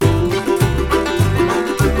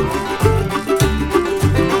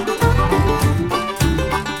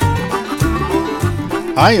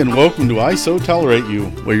Hi, and welcome to I So Tolerate You,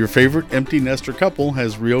 where your favorite empty nester couple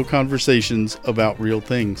has real conversations about real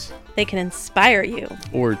things. They can inspire you.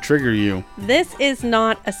 Or trigger you. This is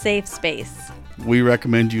not a safe space. We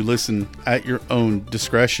recommend you listen at your own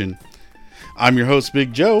discretion. I'm your host,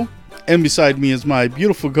 Big Joe, and beside me is my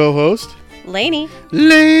beautiful co-host, Lainey.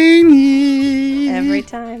 Lainey. Every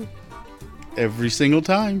time. Every single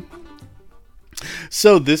time.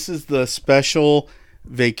 So this is the special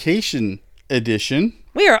vacation edition.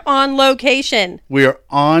 We are on location. We are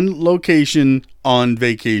on location on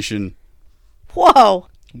vacation. Whoa.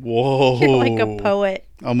 Whoa. You're like a poet.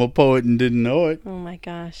 I'm a poet and didn't know it. Oh my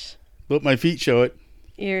gosh. But my feet show it.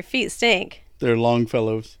 Your feet stink. They're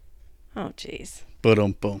Longfellows. Oh jeez.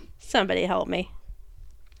 Ba-dum-bum. Somebody help me.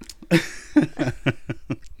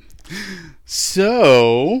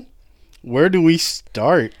 So, where do we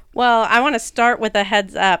start? Well, I want to start with a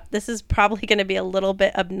heads up. This is probably going to be a little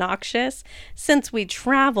bit obnoxious. Since we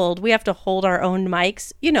traveled, we have to hold our own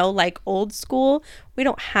mics, like old school. We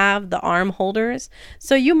don't have the arm holders.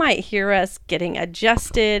 So you might hear us getting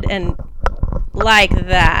adjusted and like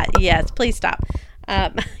that. Yes, please stop.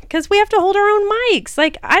 Because we have to hold our own mics.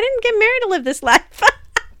 Like, I didn't get married to live this life.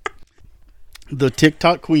 The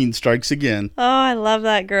TikTok queen strikes again. Oh, I love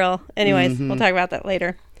that girl. Anyways, We'll talk about that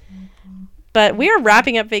later. But we are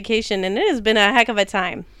wrapping up vacation, and it has been a heck of a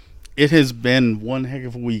time. It has been one heck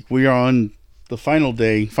of a week. We are on the final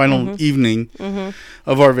day, evening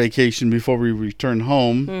of our vacation before we return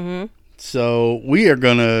home. So we are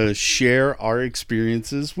going to share our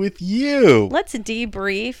experiences with you. Let's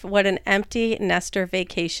debrief what an empty nester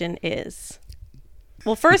vacation is.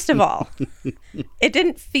 Well, first of all, it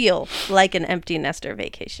didn't feel like an empty nester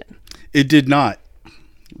vacation. It did not.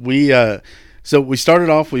 So we started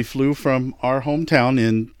off, we flew from our hometown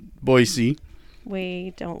in Boise.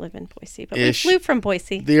 We don't live in Boise, but we flew from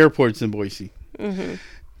Boise. The airport's in Boise.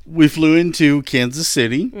 We flew into Kansas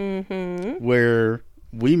City, where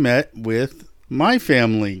we met with my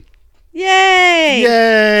family. Yay!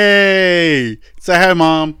 Yay! Say hi,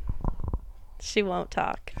 Mom. She won't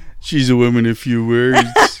talk. She's a woman of few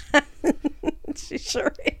words. She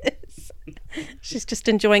sure is. She's just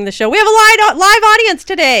enjoying the show. We have a live audience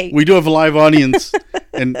today. We do have a live audience,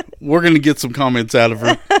 and we're going to get some comments out of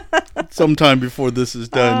her sometime before this is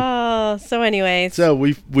done. Oh, so anyways. So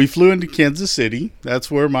we flew into Kansas City.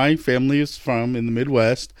 That's where my family is from, in the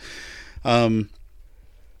Midwest. Went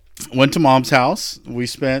to Mom's house. We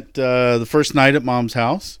spent the first night at Mom's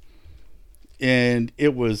house, and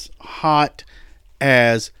it was hot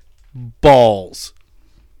as balls.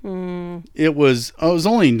 It was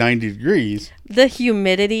only 90 degrees. The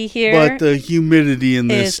humidity here. But the humidity in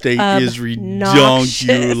this state is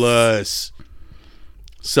ridiculous.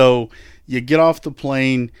 So you get off the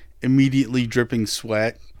plane immediately dripping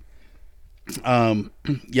sweat. You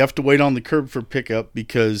have to wait on the curb for pickup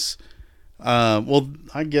because,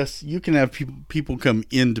 I guess you can have people come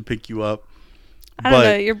in to pick you up. I don't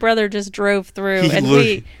know. Your brother just drove through,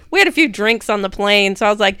 and we had a few drinks on the plane. So I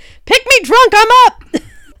was like, "Pick me drunk, I'm up."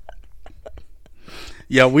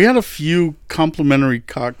 Yeah, we had a few complimentary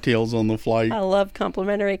cocktails on the flight. I love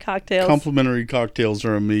complimentary cocktails. Complimentary cocktails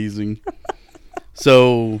are amazing.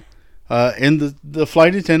 So, and the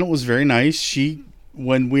flight attendant was very nice.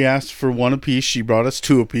 When we asked for one apiece, she brought us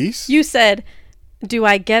two apiece. You said, "Do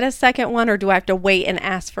I get a second one, or do I have to wait and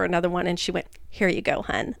ask for another one?" And she went, "Here you go,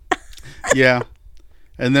 hun." Yeah.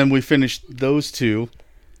 And then we finished those two.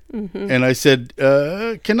 And I said,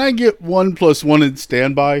 can I get 1 + 1 in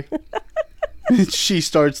standby? She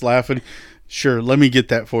starts laughing. Sure, let me get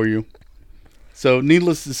that for you. So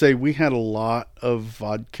needless to say, we had a lot of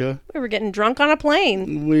vodka. We were getting drunk on a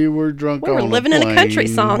plane. We were drunk on a plane. We were living in a country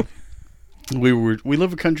song. We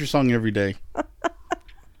live a country song every day.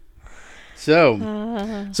 So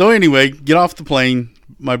anyway, get off the plane.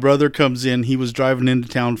 My brother comes in. He was driving into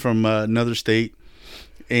town from another state,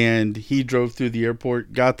 and he drove through the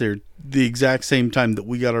airport, got there the exact same time that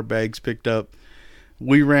we got our bags picked up.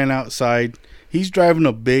 We ran outside. He's driving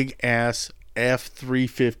a big-ass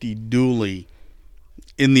F-350 dually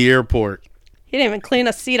in the airport. He didn't even clean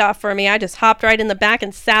a seat off for me. I just hopped right in the back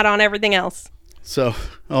and sat on everything else. So,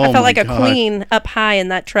 I felt like a queen up high in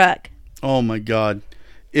that truck. Oh, my God.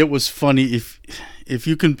 It was funny. If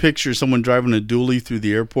you can picture someone driving a dually through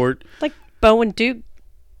the airport. Like Bo and Duke.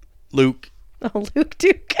 Luke. Oh, Luke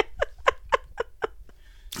Duke.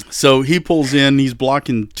 So he pulls in. He's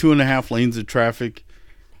blocking 2.5 lanes of traffic,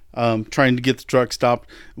 trying to get the truck stopped.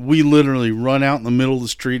 We literally run out in the middle of the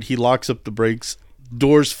street. He locks up the brakes.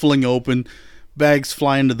 Doors fling open. Bags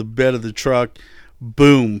fly into the bed of the truck.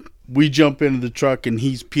 Boom. We jump into the truck, and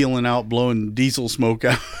he's peeling out, blowing diesel smoke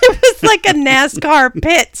out. It was looks like a NASCAR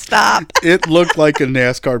pit stop. It looked like a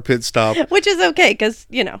NASCAR pit stop. Which is okay because,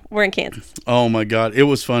 we're in Kansas. Oh, my God. It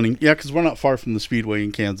was funny. Yeah, because we're not far from the Speedway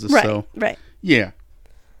in Kansas. Right, so right. Yeah.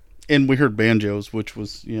 And we heard banjos, which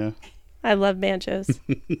was, yeah. I love banjos.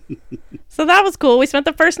 So that was cool. We spent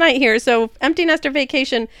the first night here. So empty nester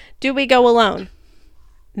vacation. Do we go alone?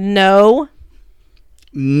 No.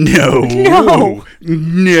 No.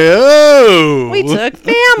 We took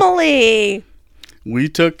family. We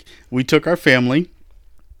took our family.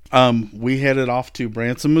 We headed off to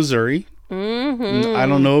Branson, Missouri. Mm-hmm. I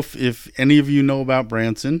don't know if any of you know about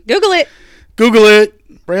Branson. Google it.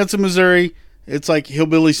 Branson, Missouri. It's like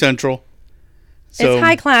Hillbilly Central. So it's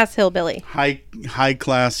high class hillbilly. High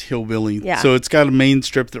class hillbilly. Yeah. So it's got a main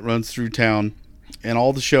strip that runs through town, and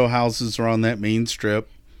all the show houses are on that main strip.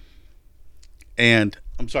 And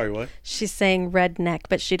I'm sorry, what? She's saying redneck,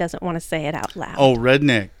 but she doesn't want to say it out loud. Oh,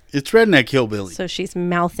 redneck. It's redneck hillbilly. So she's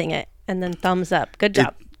mouthing it and then thumbs up. Good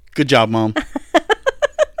job. Good job, Mom.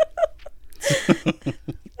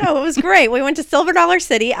 Oh, it was great. We went to Silver Dollar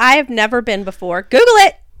City. I have never been before. Google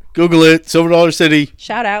it. Silver Dollar City.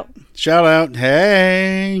 Shout out.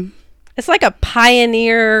 Hey. It's like a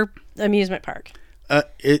pioneer amusement park.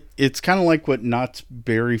 It's kind of like what Knott's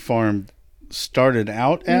Berry Farm started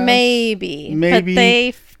out as. Maybe. But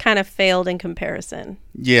they kind of failed in comparison.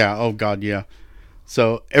 Yeah. Oh, God, yeah.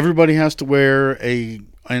 So everybody has to wear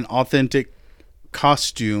an authentic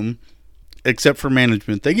costume, except for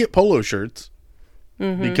management. They get polo shirts.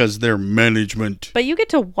 Mm-hmm. Because they're management. But you get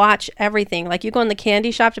to watch everything. Like you go in the candy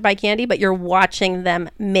shop to buy candy, but you're watching them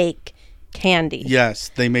make candy. Yes,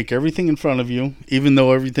 they make everything in front of you, even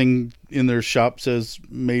though everything in their shop says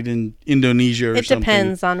made in Indonesia or something. It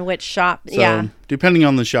depends on which shop. So, yeah. Depending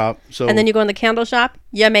on the shop. So. And then you go in the candle shop,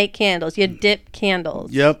 you make candles. You dip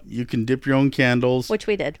candles. Yep, you can dip your own candles. Which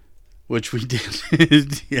we did.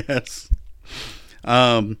 Yes.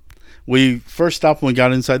 We first stopped when we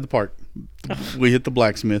got inside the park. We hit the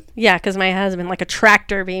blacksmith. Yeah, because my husband, like a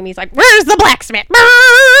tractor beam, he's like, "Where's the blacksmith?"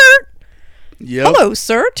 Yep. Hello,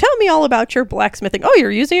 sir. Tell me all about your blacksmithing. Oh,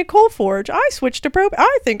 you're using a coal forge. I switched to propane.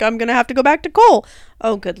 I think I'm going to have to go back to coal.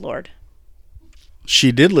 Oh, good Lord.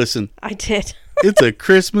 She did listen. I did. It's a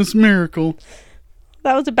Christmas miracle.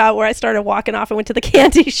 That was about where I started walking off and went to the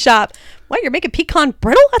candy shop. What, you're making pecan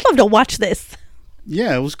brittle? I'd love to watch this.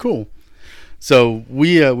 Yeah, it was cool. So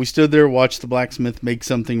we stood there, watched the blacksmith make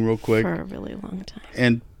something real quick. For a really long time.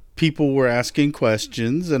 And people were asking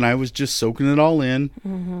questions, and I was just soaking it all in.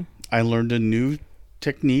 Mm-hmm. I learned a new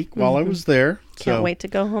technique while I was there. Can't wait to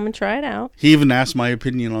go home and try it out. He even asked my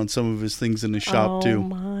opinion on some of his things in his shop, too. Oh,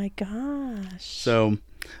 my gosh. So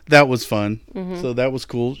that was fun. Mm-hmm. So that was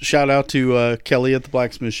cool. Shout out to Kelly at the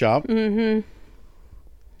blacksmith shop. Mm-hmm.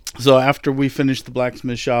 So after we finished the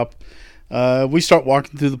blacksmith shop, we start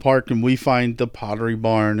walking through the park and we find the pottery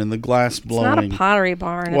barn and the glass blowing. It's not a pottery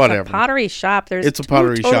barn. Whatever. It's a pottery shop. It's a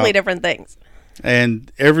pottery totally shop. Different things. And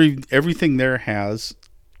everything there has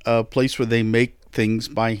a place where they make things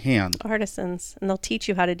by hand. Artisans. And they'll teach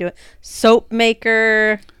you how to do it. Soap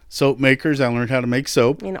makers. I learned how to make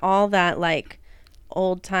soap. And all that like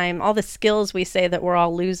old time, all the skills we say that we're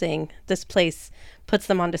all losing. This place puts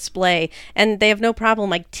them on display, and they have no problem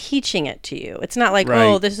like teaching it to you. It's not like, right.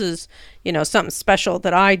 Oh, this is, something special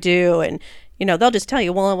that I do. And, they'll just tell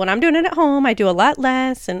you, well, when I'm doing it at home, I do a lot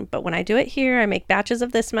less. But when I do it here, I make batches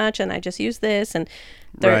of this much and I just use this. And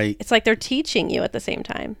right. It's like they're teaching you at the same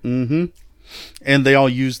time. Mm-hmm. And they all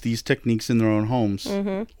use these techniques in their own homes,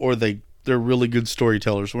 mm-hmm. or they're really good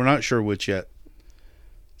storytellers. We're not sure which yet.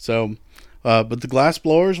 So, but the glass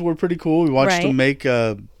blowers were pretty cool. We watched them make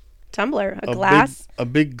tumbler, a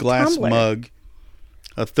big glass tumbler. Mug,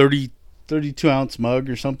 a 32 ounce mug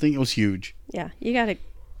or something. It was huge. Yeah, you gotta.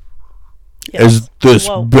 Yes. Is this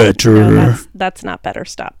better? No, that's not better.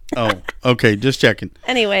 Stop. Oh, okay. Just checking.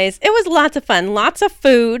 Anyways, it was lots of fun. Lots of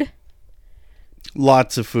food.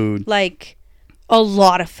 Like a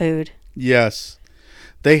lot of food. Yes,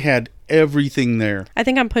 they had everything there. I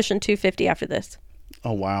think I'm pushing 250 after this.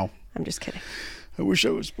 Oh wow! I'm just kidding. I wish I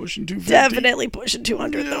was pushing 250. Definitely pushing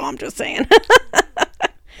 200 though, I'm just saying.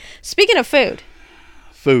 Speaking of food.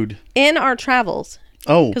 In our travels.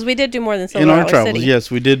 Oh. Because we did do more than Silver Dollar City. In our travels,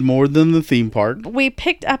 yes. We did more than the theme park. We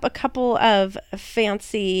picked up a couple of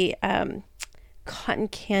fancy cotton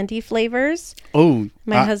candy flavors. Oh.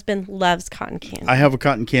 My husband loves cotton candy. I have a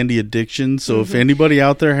cotton candy addiction, so if anybody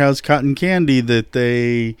out there has cotton candy that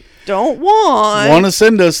they don't want to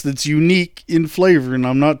send us that's unique in flavor, and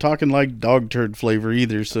I'm not talking like dog turd flavor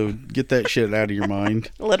either, so get that shit out of your mind.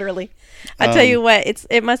 Literally. I tell you what,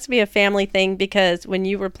 it must be a family thing, because when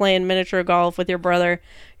you were playing miniature golf with your brother,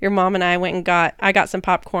 your mom and I went and I got some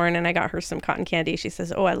popcorn and I got her some cotton candy. She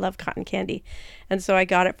says, "Oh, I love cotton candy." And so I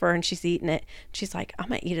got it for her and she's eating it. She's like, "I'm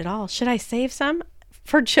going to eat it all. Should I save some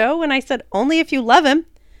for Joe?" And I said, "Only if you love him."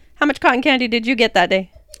 How much cotton candy did you get that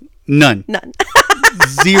day? None.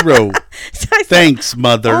 Zero. So I said, "Thanks,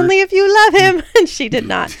 mother." "Only if you love him." And she did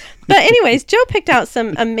not. But anyways, Joe picked out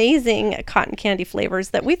some amazing cotton candy flavors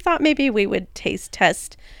that we thought maybe we would taste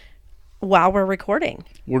test while we're recording.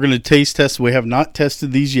 We're going to taste test. We have not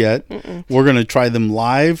tested these yet. We're going to try them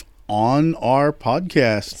live on our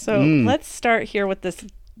podcast. So let's start here with this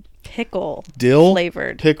pickle dill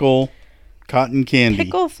flavored pickle cotton candy.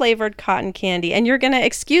 Pickle flavored cotton candy. And you're going to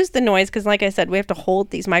excuse the noise because, like I said, we have to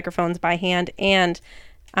hold these microphones by hand, and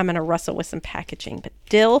I'm going to rustle with some packaging. But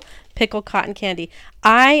dill pickle cotton candy.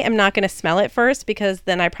 I am not going to smell it first because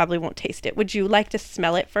then I probably won't taste it. Would you like to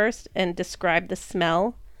smell it first and describe the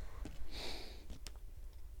smell?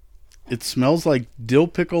 It smells like dill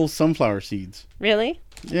pickle sunflower seeds. Really?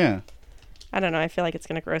 Yeah. I don't know. I feel like it's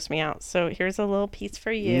going to gross me out. So here's a little piece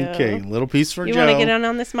for you. Okay, little piece for Joe. You want to get in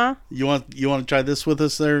on this, Ma? You want to try this with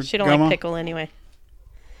us there, She don't Grandma? like pickle anyway.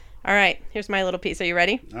 All right, here's my little piece. Are you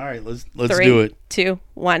ready? All right, let's 3, do it. 2,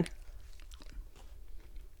 1.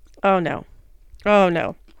 Oh no. Oh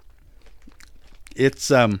no.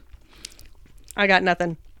 It's I got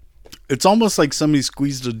nothing. It's almost like somebody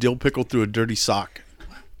squeezed a dill pickle through a dirty sock.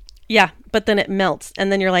 Yeah, but then it melts,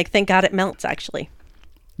 and then you're like, thank God it melts. Actually,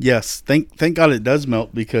 Yes, thank God it does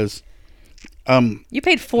melt, because you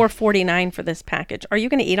paid $4.49 for this package. Are you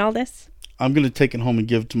going to eat all this? I'm going to take it home and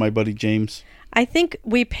give it to my buddy James. I think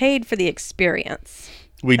we paid for the experience.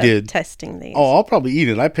 We did. Testing these. Oh, I'll probably eat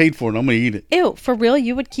it. I paid for it. I'm going to eat it. Ew, for real?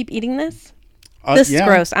 You would keep eating this? This is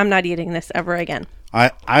gross. I'm not eating this ever again.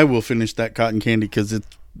 I will finish that cotton candy because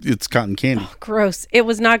it's cotton candy. Oh, gross. It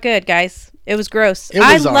was not good, guys. It was gross.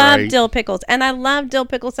 I love dill pickles, and I love dill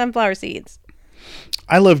pickle sunflower seeds.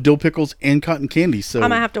 I love dill pickles and cotton candy, so I'm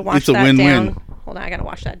going to have to wash it's a that win-win. down. Hold on, I got to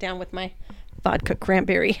wash that down with my vodka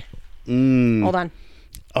cranberry. Hold on.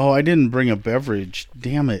 Oh, I didn't bring a beverage.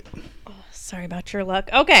 Damn it. Oh, sorry about your luck.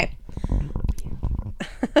 Okay.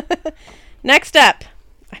 Next up.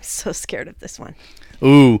 I'm so scared of this one.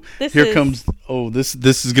 Ooh, This here is- comes. Oh, this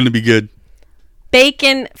is going to be good.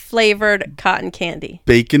 Bacon flavored cotton candy.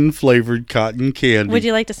 Bacon flavored cotton candy. Would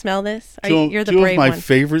you like to smell this? You're the two brave of my one.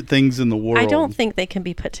 favorite things in the world. I don't think they can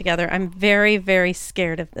be put together. I'm very, very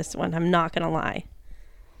scared of this one. I'm not going to lie.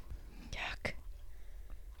 Yuck.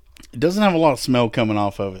 It doesn't have a lot of smell coming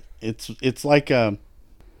off of it. It's like a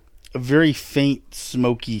very faint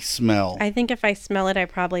smoky smell. I think if I smell it, I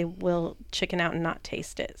probably will chicken out and not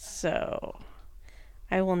taste it. So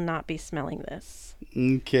I will not be smelling this.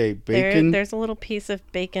 Okay, bacon. There's a little piece of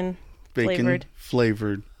bacon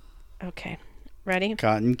flavored Okay. Ready?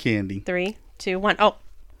 cotton candy. 3, 2, 1. Oh.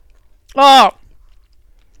 Oh.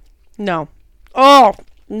 No. Oh.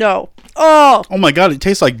 No. Oh. Oh my God, it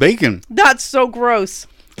tastes like bacon. That's so gross.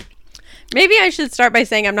 Maybe I should start by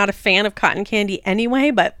saying I'm not a fan of cotton candy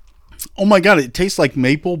anyway, but Oh my God, it tastes like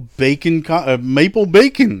maple bacon. Maple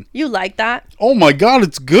bacon. you like that? Oh my God,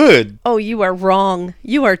 it's good. Oh, you are wrong.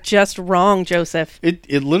 You are just wrong, Joseph. It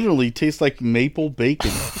literally tastes like maple bacon.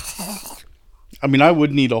 I mean, I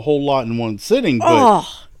wouldn't eat a whole lot in one sitting, but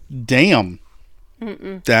Oh. damn,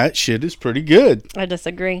 that shit is pretty good. I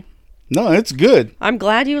disagree. No, it's good. I'm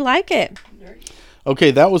glad you like it. Okay,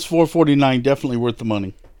 that was $4.49. Definitely worth the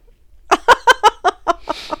money.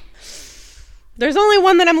 There's only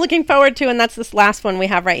one that I'm looking forward to, and that's this last one we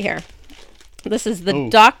have right here. This is the Oh.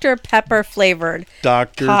 Dr. Pepper flavored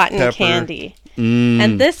Dr. cotton Pepper. candy.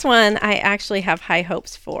 And this one I actually have high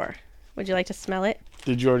hopes for. Would you like to smell it?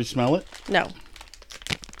 Did you already smell it? No.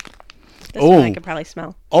 This one I Oh. could probably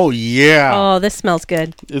smell. Oh yeah. Oh, this smells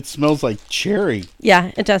good. It smells like cherry.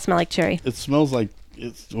 Yeah, it does smell like cherry. It smells like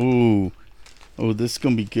it's. Ooh. Oh, this is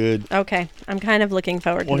gonna be good. Okay, I'm kind of looking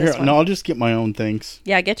forward to Well, this here, one. no, I'll just get my own things.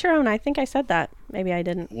 Yeah, get your own. I think I said that. Maybe I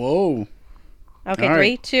didn't. Whoa. Okay, All 3,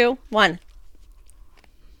 right. 2, 1.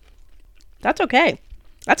 That's okay.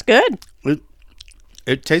 That's good.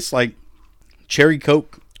 It tastes like cherry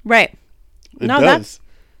Coke. Right. It No, does.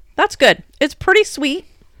 That's good. It's pretty sweet,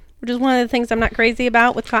 which is one of the things I'm not crazy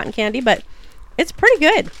about with cotton candy, but it's pretty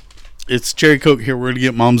good. It's cherry Coke. Here, we're gonna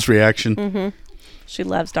get Mom's reaction. She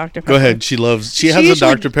loves Dr. Pepper. Go ahead. She has a usually-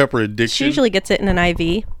 Dr. Pepper addiction. She usually gets it in an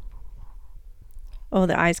IV. Oh,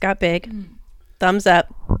 the eyes got big. Thumbs up.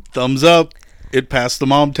 Thumbs up. It passed the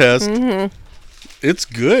mom test. It's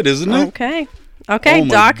good, isn't it? Okay. Okay, Oh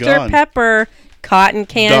my Dr. God. Pepper cotton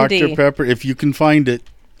candy. Dr. Pepper, if you can find it,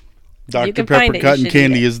 Dr. can Pepper find it, you cotton should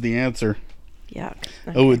candy eat it. is the answer. Yeah.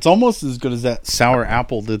 Oh, it's almost as good as that sour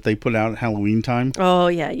apple that they put out at Halloween time. Oh,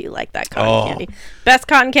 yeah, you like that cotton candy. Best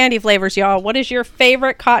cotton candy flavors, y'all. What is your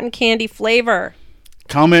favorite cotton candy flavor?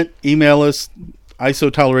 Comment, email us,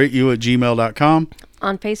 isotolerate@gmail.com.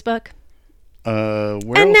 On Facebook. Where And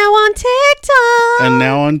else? now on TikTok. And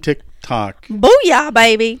now on TikTok. Booyah,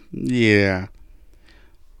 baby. Yeah.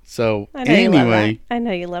 So, I know you love anyway. that. I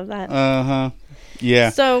know you love that. Uh-huh.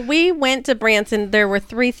 Yeah. So we went to Branson. There were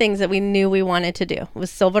 3 things that we knew we wanted to do. It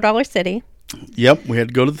was Silver Dollar City. Yep, we had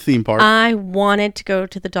to go to the theme park. I wanted to go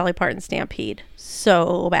to the Dolly Parton Stampede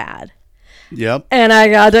so bad. Yep. And I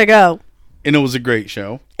got to go. And it was a great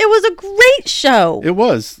show. It was a great show. It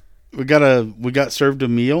was. We got served a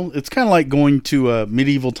meal. It's kind of like going to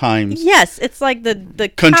medieval times. Yes, it's like the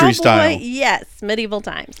Country cowboy, style. Yes, medieval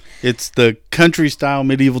times. It's the country style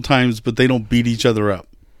medieval times, but they don't beat each other up.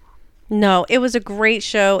 No, it was a great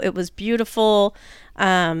show. It was beautiful.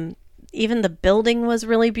 Even the building was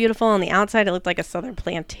really beautiful. On the outside, it looked like a southern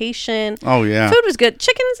plantation. Oh, yeah. Food was good.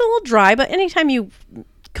 Chicken is a little dry, but anytime you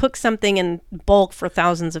cook something in bulk for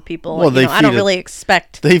thousands of people, Well, I don't really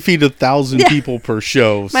expect. They feed 1,000 people per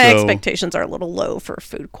show. My so. expectations are a little low for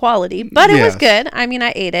food quality, but it was good. I mean,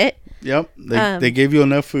 I ate it. Yep. They gave you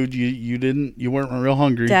enough food. You weren't real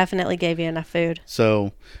hungry. Definitely gave you enough food.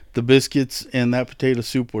 So the biscuits and that potato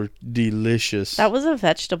soup were delicious. That was a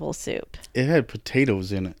vegetable soup. It had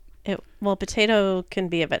potatoes in it. Well, potato can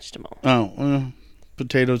be a vegetable. Oh,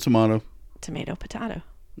 potato, tomato. Tomato, potato.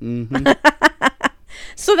 Mm-hmm.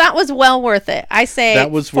 So that was well worth it. I say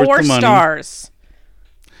That was 4 worth the money. stars.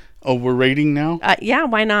 Oh, we're rating now? Yeah,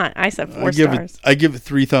 why not? I said 4 stars. I give it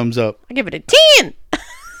 3 thumbs up. I give it a 10.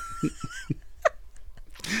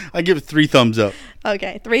 I give it 3 thumbs up.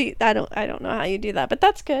 Okay, 3. I don't know how you do that, but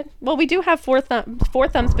that's good. Well, we do have 4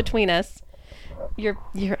 thumbs between us. Your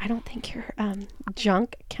I don't think your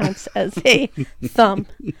junk counts as a thumb.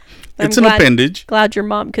 It's an appendage. Glad your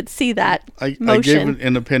mom could see that I motion. gave it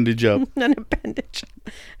an appendage up. An appendage.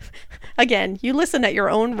 Again, you listen at your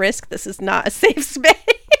own risk. This is not a safe space.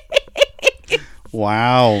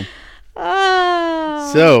 Wow.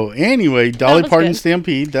 Oh. So, anyway, Dolly was Parton good.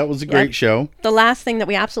 Stampede. That was a great show. The last thing that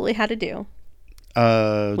we absolutely had to do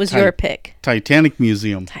was your pick. Titanic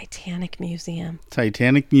Museum. Titanic Museum.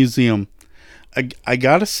 Titanic Museum. I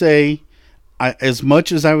gotta say, as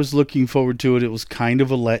much as I was looking forward to it, it was kind of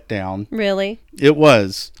a letdown. Really? It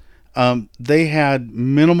was. They had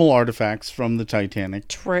minimal artifacts from the Titanic.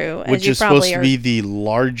 True. Which is supposed to be the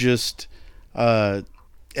largest Titanic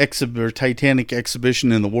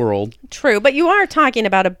exhibition in the world. True, but you are talking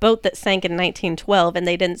about a boat that sank in 1912, and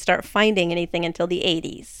they didn't start finding anything until the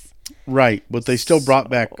 80s. Right, but they still brought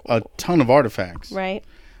back a ton of artifacts. Right.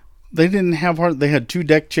 They didn't have they had 2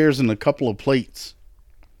 deck chairs and a couple of plates.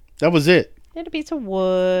 That was it. They had a piece of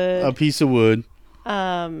wood. A piece of wood.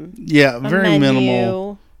 Yeah, very menu.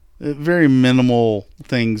 minimal. Very minimal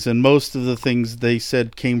things, and most of the things they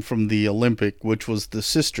said came from the Olympic, which was the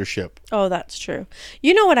sister ship. Oh, that's true.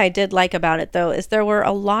 You know what I did like about it, though, is there were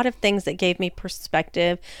a lot of things that gave me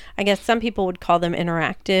perspective. I guess some people would call them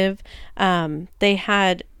interactive. They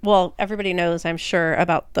had, well, everybody knows, I'm sure,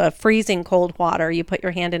 about the freezing cold water. You put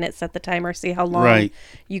your hand in it, set the timer, see how long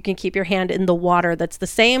you can keep your hand in the water. That's the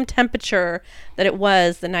same temperature that it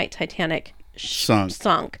was the night Titanic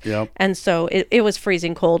sunk. Yep. And so it was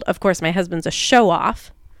freezing cold. Of course, my husband's a show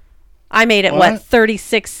off. I made it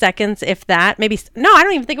 36 seconds, if that. Maybe no, I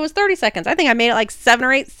don't even think it was 30 seconds. I think I made it like 7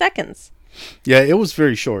 or 8 seconds. Yeah, it was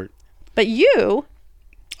very short. But you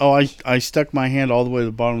I stuck my hand all the way to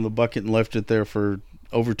the bottom of the bucket and left it there for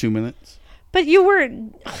over 2 minutes. But you were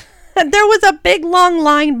there was a big long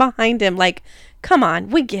line behind him. Like, come on,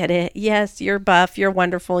 we get it. Yes, you're buff, you're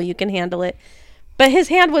wonderful, you can handle it. But his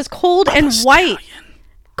hand was cold and white.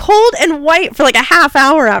 Cold and white for like a half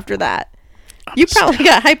hour after that. You probably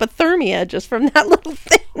got hypothermia just from that little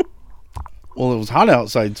thing. Well, it was hot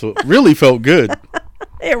outside, so it really felt good.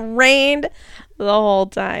 It rained the whole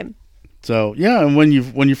time. So, yeah, and when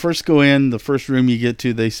you first go in, the first room you get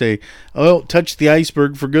to, they say, "Oh, touch the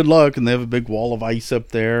iceberg for good luck," and they have a big wall of ice up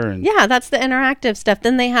there. And yeah, that's the interactive stuff.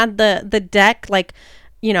 Then they had the deck, like,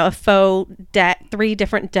 you know, a faux deck, 3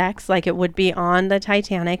 different decks like it would be on the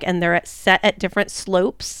Titanic, and they're set at different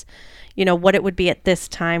slopes. You know, what it would be at this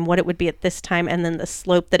time, what it would be at this time, and then the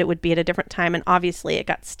slope that it would be at a different time. And obviously it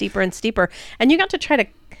got steeper and steeper. And you got to try to,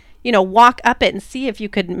 you know, walk up it and see if you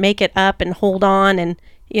could make it up and hold on. And,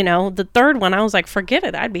 you know, the third one, I was like, forget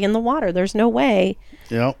it. I'd be in the water. There's no way.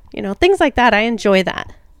 Yep. You know, things like that. I enjoy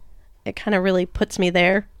that. It kind of really puts me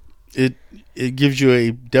there. It gives you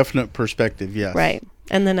a definite perspective, yes. Right.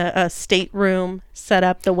 And then a stateroom set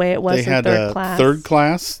up the way it was They in had third a class. third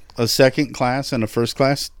class, a second class, and a first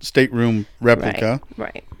class stateroom replica.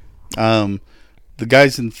 Right. The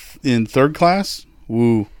guys in third class,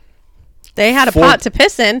 woo. They had a pot to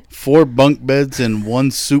piss in. 4 bunk beds and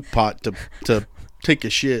 1 soup pot to take a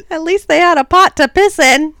shit. At least they had a pot to piss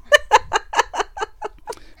in.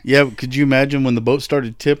 Yeah, could you imagine when the boat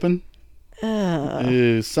started tipping?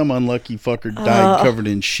 Some unlucky fucker died covered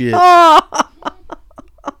in shit.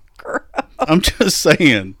 I'm just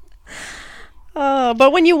saying.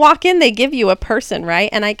 But when you walk in, they give you a person, right?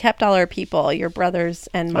 And I kept all our people, your brothers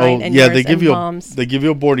and mine, and yours they give and you mom's. they give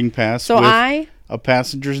you a boarding pass So with a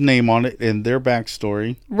passenger's name on it and their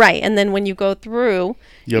backstory. Right, and then when you go through,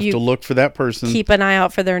 you have to look for that person. Keep an eye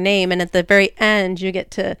out for their name, and at the very end, you get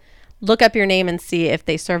to look up your name and see if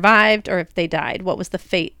they survived or if they died. What was the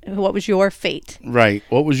fate? What was your fate? Right.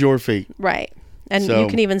 What was your fate? Right. And you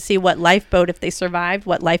can even see what lifeboat, if they survived,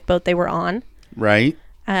 what lifeboat they were on. Right.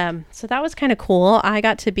 So that was kind of cool. I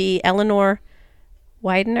got to be Eleanor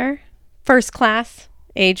Widener, first class,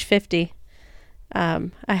 age 50. I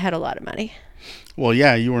had a lot of money. Well,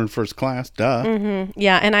 yeah, you were in first class. Duh. Mm-hmm.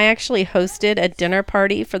 Yeah, and I actually hosted a dinner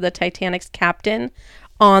party for the Titanic's captain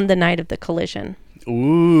on the night of the collision.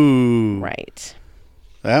 Ooh. Right.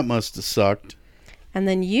 That must have sucked. And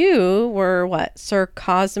then you were what? Sir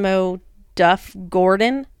Cosmo Duff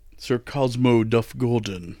Gordon? Sir Cosmo Duff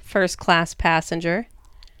Gordon. First class passenger.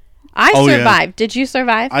 I survived. Yeah. Did you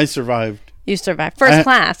survive? I survived. You survived. First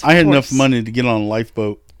class. I had enough money to get on a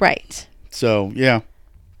lifeboat. Right. So, yeah.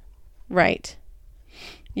 Right.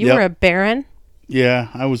 You were a baron? Yeah,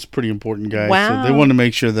 I was a pretty important guy. Wow. So they wanted to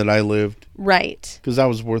make sure that I lived. Right. Because I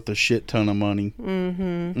was worth a shit ton of money.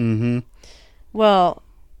 Mm-hmm. Mm-hmm. Well,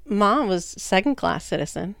 Mom was second class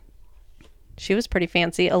citizen. She was pretty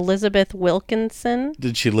fancy. Elizabeth Wilkinson.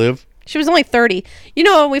 Did she live? She was only 30. You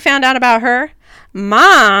know what we found out about her?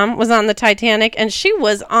 Mom was on the Titanic, and she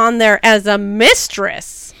was on there as a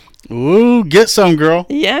mistress. Ooh, get some, girl.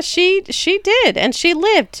 Yeah, she did, and she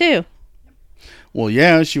lived, too. Well,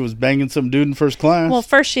 yeah, she was banging some dude in first class. Well,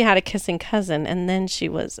 first she had a kissing cousin, and then she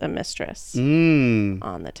was a mistress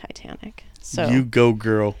on the Titanic. So you go,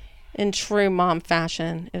 girl. In true mom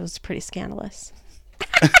fashion, it was pretty scandalous.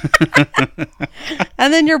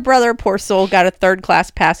 And then your brother, poor soul, got a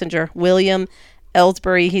third-class passenger, William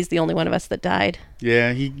Ellsbury. He's the only one of us that died.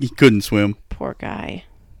 Yeah, he couldn't swim. Poor guy.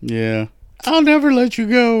 Yeah. I'll never let you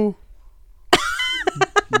go.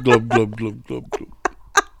 Glub, glub, glub, glub, glub.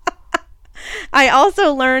 I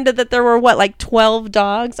also learned that there were, 12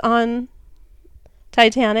 dogs on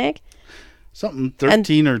Titanic? Something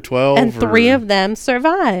 13 or 12. And 3 of them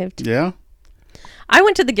survived. Yeah. I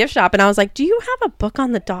went to the gift shop and I was like, do you have a book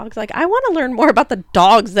on the dogs? Like, I want to learn more about the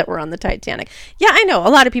dogs that were on the Titanic. Yeah, I know. A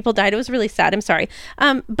lot of people died. It was really sad. I'm sorry.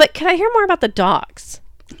 But can I hear more about the dogs?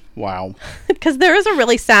 Wow. Because there is a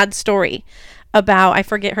really sad story about, I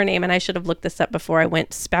forget her name, and I should have looked this up before I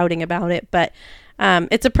went spouting about it, but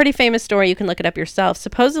it's a pretty famous story. You can look it up yourself.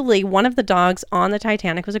 Supposedly, one of the dogs on the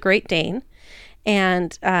Titanic was a Great Dane,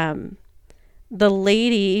 and the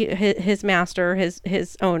lady, his master,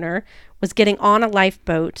 his owner, was getting on a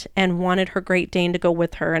lifeboat and wanted her Great Dane to go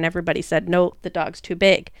with her, and everybody said, no, the dog's too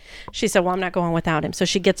big. She said, well, I'm not going without him. So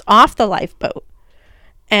she gets off the lifeboat,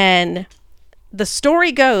 and the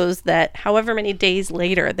story goes that however many days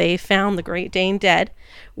later, they found the Great Dane dead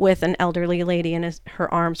with an elderly lady in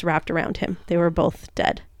her arms wrapped around him. They were both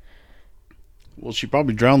dead. Well, she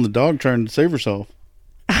probably drowned the dog trying to save herself.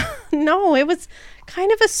 No, it was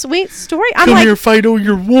kind of a sweet story. Come here, Fido,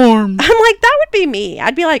 you're warm. I'm like, that would be me.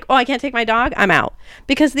 I'd be like, oh, I can't take my dog. I'm out.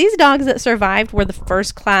 Because these dogs that survived were the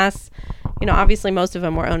first class. You know, obviously most of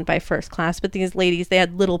them were owned by first class, but these ladies, they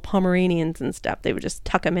had little Pomeranians and stuff. They would just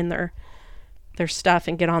tuck them in their stuff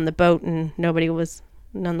and get on the boat, and nobody was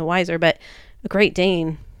none the wiser. But a Great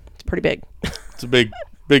Dane, it's pretty big. It's a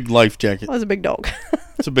big life jacket. It was a big dog.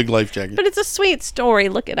 It's a big life jacket. But it's a sweet story.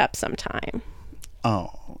 Look it up sometime.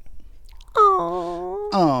 Oh.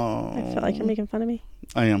 I feel like you're making fun of me.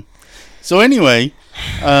 I am. So anyway,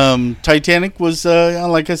 Titanic was,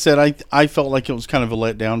 like I said, I felt like it was kind of a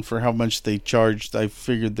letdown for how much they charged. I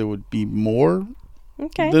figured there would be more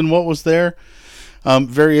than what was there.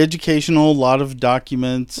 Very educational, a lot of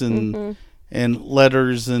documents and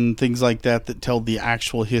letters and things like that tell the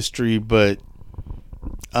actual history. But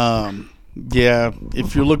yeah,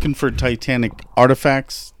 if you're looking for Titanic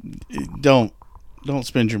artifacts, don't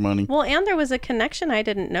spend your money. Well, and there was a connection I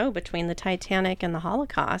didn't know between the Titanic and the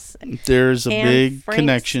Holocaust. There's a big Frank's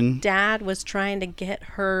connection. Dad was trying to get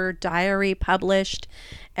her diary published,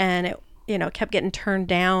 and it, kept getting turned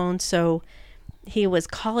down. So He was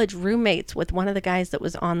college roommates with one of the guys that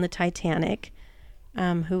was on the Titanic,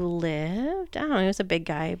 who lived, I don't know, he was a big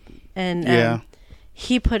guy. And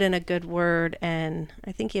he put in a good word, and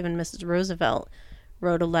I think even Mrs. Roosevelt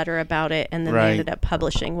wrote a letter about it, and then they ended up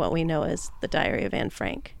publishing what we know as the Diary of Anne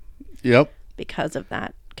Frank. Yep. Because of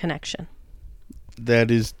that connection. That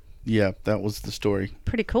was the story.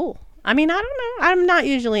 Pretty cool. I mean, I don't know. I'm not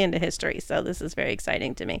usually into history, so this is very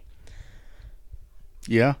exciting to me.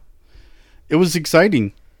 Yeah. It was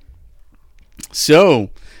exciting. So,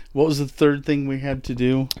 what was the third thing we had to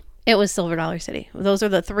do? It was Silver Dollar City. Those are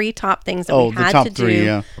the three top things that we had to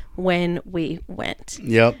do when we went.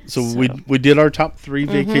 Yep. So we did our top 3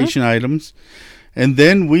 vacation items. And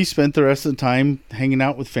then we spent the rest of the time hanging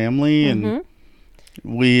out with family and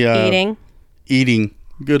we eating.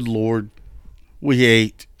 Good Lord. We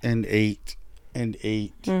ate and ate and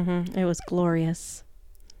ate. It was glorious.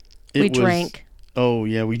 We drank. Oh,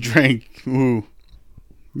 yeah, we drank. Ooh.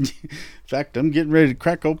 In fact, I'm getting ready to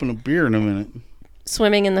crack open a beer in a minute.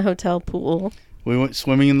 Swimming in the hotel pool. We went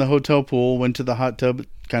swimming in the hotel pool, went to the hot tub. It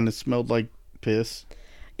kind of smelled like piss.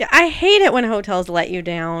 Yeah, I hate it when hotels let you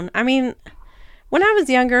down. I mean, when I was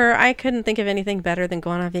younger, I couldn't think of anything better than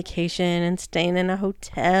going on vacation and staying in a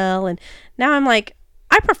hotel. And now I'm like,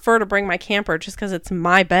 I prefer to bring my camper just because it's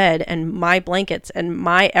my bed and my blankets and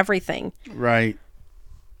my everything. Right.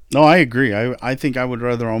 No, I agree. I think I would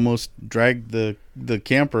rather almost drag the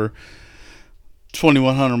camper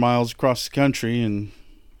 2,100 miles across the country. And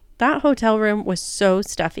that hotel room was so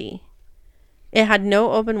stuffy. It had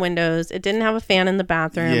no open windows. It didn't have a fan in the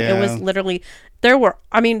bathroom. Yeah. It was literally,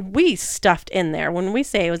 we stuffed in there. When we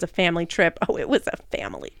say it was a family trip, it was a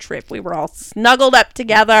family trip. We were all snuggled up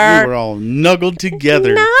together. We were all snuggled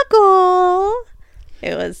together. Snuggle.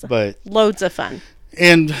 It was loads of fun.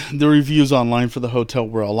 And the reviews online for the hotel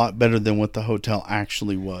were a lot better than what the hotel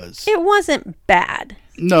actually was. It wasn't bad.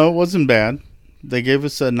 No, it wasn't bad. They gave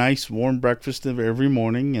us a nice warm breakfast every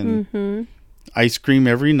morning and ice cream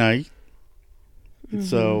every night.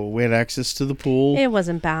 So we had access to the pool. It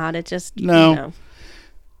wasn't bad. It just,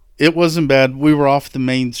 It wasn't bad. We were off the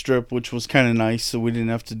main strip, which was kind of nice, so we didn't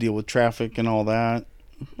have to deal with traffic and all that.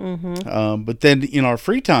 But then in our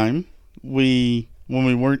free time, when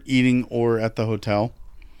we weren't eating or at the hotel,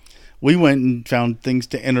 we went and found things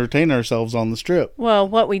to entertain ourselves on the strip. Well,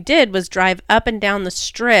 what we did was drive up and down the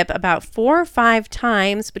strip about 4 or 5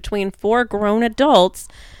 times between 4 grown adults.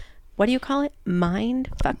 What do you call it? Mind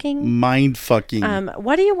fucking? Mind fucking.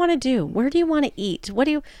 What do you want to do? Where do you want to eat? What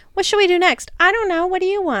should we do next? I don't know. What do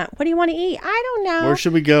you want? What do you want to eat? I don't know. Where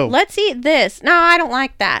should we go? Let's eat this. No, I don't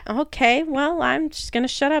like that. Okay, well, I'm just going to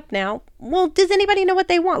shut up now. Well, does anybody know what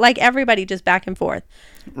they want? Like everybody just back and forth.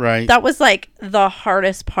 Right. That was like the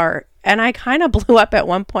hardest part. And I kind of blew up at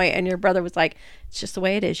one point, and your brother was like, it's just the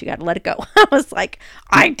way it is. You got to let it go. I was like,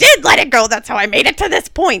 I did let it go. That's how I made it to this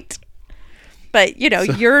point. But,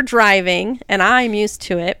 you're driving, and I'm used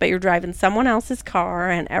to it, but you're driving someone else's car,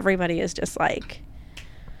 and everybody is just like...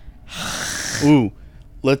 Ooh,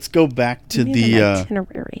 let's go back to the...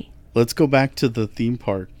 itinerary. Let's go back to the theme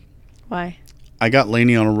park. Why? I got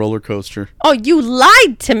Lainey on a roller coaster. Oh, you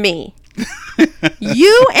lied to me.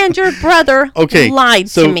 You and your brother lied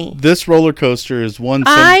to me. This roller coaster is won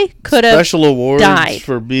some I could have special awards died.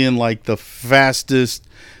 For being like the fastest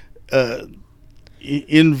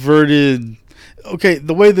inverted... Okay,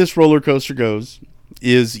 the way this roller coaster goes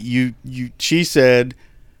is she said,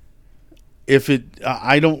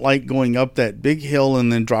 I don't like going up that big hill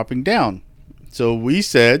and then dropping down. So we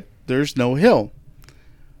said, there's no hill.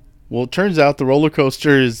 Well, it turns out the roller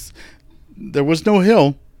coaster there was no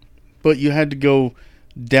hill, but you had to go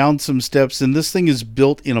down some steps, and this thing is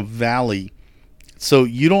built in a valley. So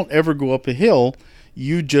you don't ever go up a hill,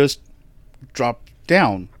 you just drop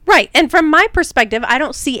down. Right. And from my perspective, I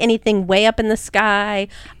don't see anything way up in the sky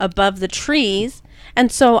above the trees.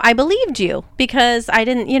 And so I believed you because I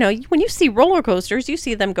didn't, when you see roller coasters, you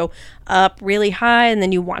see them go up really high and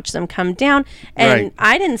then you watch them come down. And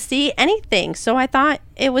I didn't see anything. So I thought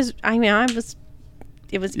it was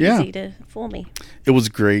easy to fool me. It was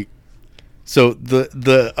great. So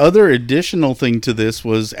the other additional thing to this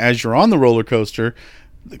was as you're on the roller coaster,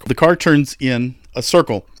 the car turns in a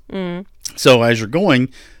circle. So as you're going,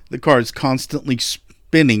 the car is constantly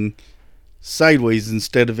spinning sideways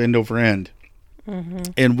instead of end over end.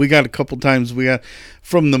 And we got a couple times,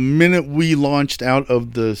 from the minute we launched out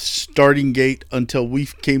of the starting gate until we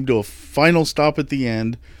came to a final stop at the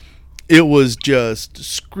end, it was just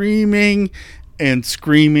screaming and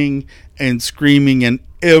screaming and screaming, and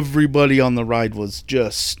everybody on the ride was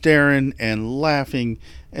just staring and laughing,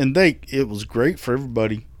 and it was great for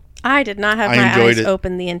everybody. I did not have I my enjoyed eyes it.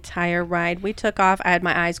 open the entire ride. We took off. I had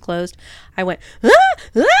my eyes closed. I went, ah,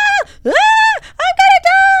 ah, ah, I'm gonna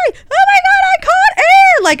die. Oh my God, I caught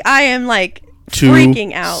air. Like, I am like 2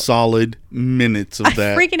 freaking out. solid minutes of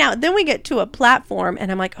that. Freaking out. Then we get to a platform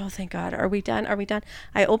and I'm like, oh, thank God. Are we done? Are we done?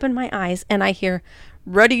 I open my eyes and I hear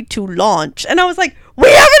ready to launch. And I was like, we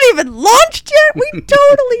haven't even launched yet. We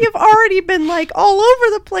totally have already been like all over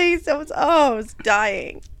the place. I was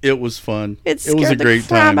dying. It was fun. It scared was a great the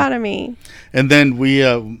crap time. out of me. And then we,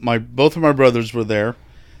 both of my brothers were there,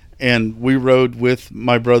 and we rode with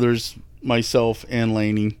my brothers, myself, and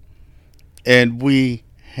Lainey, and we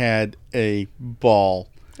had a ball.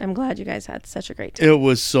 I'm glad you guys had such a great time It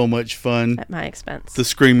was so much fun. at my expense. The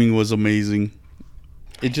screaming was amazing.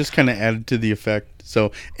 It just kind of added to the effect.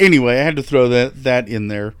 So anyway, I had to throw that in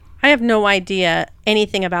there. I have no idea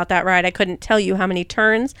anything about that ride. I couldn't tell you how many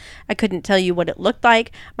turns. I couldn't tell you what it looked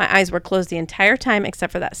like. My eyes were closed the entire time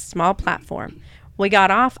except for that small platform. We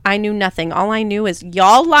got off. I knew nothing. All I knew is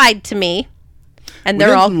y'all lied to me, and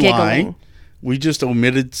they're all didn't giggling. lie. We just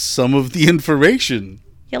omitted some of the information.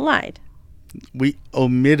 You lied. We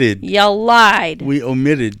omitted. You lied. We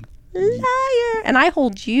omitted. Liar. And I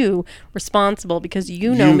hold you responsible because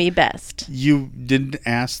you know me best. You didn't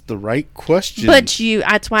ask the right question. But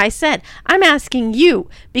that's why I said, I'm asking you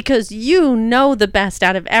because you know the best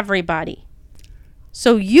out of everybody.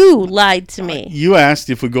 So you lied to me. You asked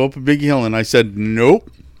if we go up a big hill, and I said nope.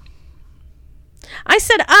 I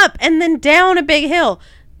said up and then down a big hill.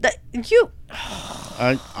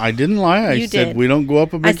 I didn't lie. You said did. we don't go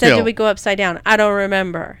up a big I said, hill. did we go upside down? I don't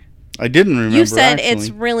remember. I didn't remember. You said actually. it's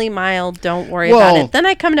really mild. Don't worry about it. Then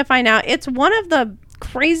I come to find out it's one of the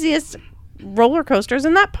craziest roller coasters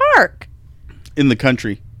in that park. In the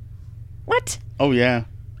country. What? Oh yeah.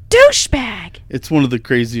 Douchebag. It's one of the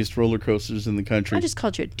craziest roller coasters in the country. I just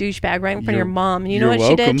called you a douchebag right in front of your mom. You know you're what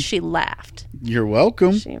she welcome. did? She laughed. You're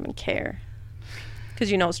welcome. She didn't even care.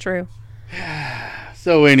 Because you know it's true.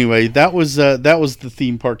 So anyway, that was the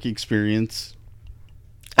theme park experience.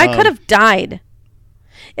 I could have died.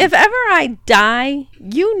 If ever I die,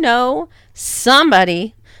 you know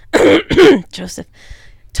somebody, Joseph,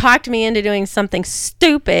 talked me into doing something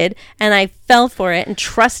stupid and I fell for it and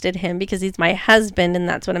trusted him because he's my husband and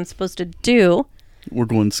that's what I'm supposed to do. We're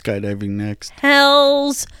going skydiving next.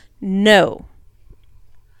 Hells no.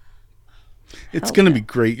 It's Hell going to no. be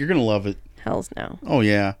great. You're going to love it. Hells no. Oh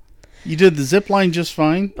yeah. You did the zip line just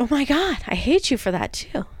fine. Oh my God. I hate you for that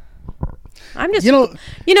too. I'm just, You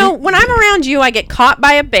know, when I'm around you, I get caught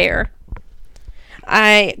by a bear.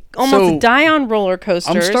 I almost die on roller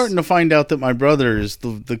coasters. I'm starting to find out that my brother is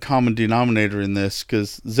the common denominator in this,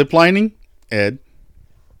 because ziplining, Ed.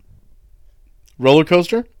 Roller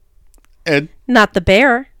coaster, Ed. Not the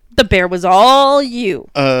bear. The bear was all you.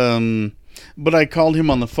 But I called him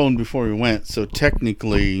on the phone before we went, so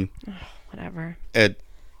technically, Whatever. Ed.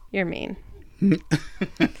 You're mean.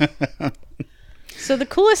 So the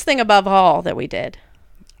coolest thing above all that we did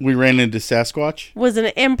We ran into Sasquatch. was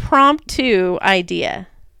an impromptu idea.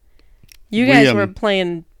 You guys were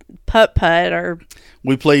playing putt-putt or...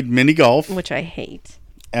 We played mini golf Which I hate.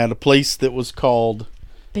 at a place that was called...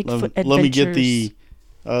 Bigfoot Adventures. Let me get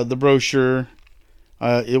the brochure.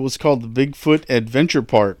 It was called the Bigfoot Adventure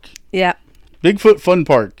Park. Yeah. Bigfoot Fun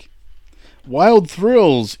Park. Wild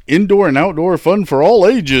thrills, indoor and outdoor fun for all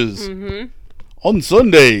ages. Mm-hmm. On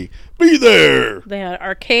Sunday, be there. They had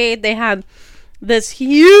arcade. They had this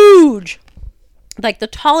huge, like the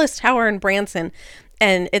tallest tower in Branson.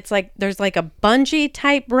 And it's like, there's like a bungee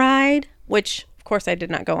type ride, which of course I did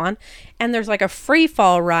not go on. And there's like a free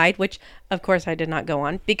fall ride, which of course I did not go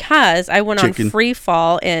on because I went on free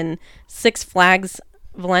fall in Six Flags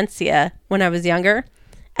Valencia when I was younger.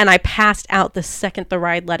 And I passed out the second the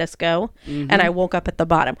ride let us go. Mm-hmm. And I woke up at the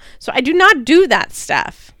bottom. So I do not do that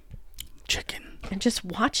stuff. Chicken. And just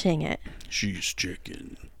watching it. She's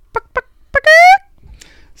chicken.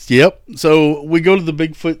 Yep. So we go to the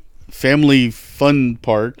Bigfoot Family Fun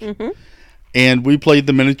Park. Mm-hmm. And we played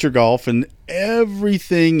the miniature golf. And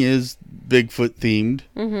everything is Bigfoot themed.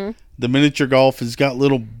 Mm-hmm. The miniature golf has got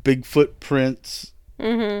little Bigfoot prints.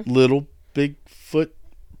 Mm-hmm. Little Bigfoot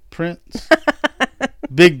prints.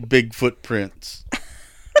 Big Bigfoot prints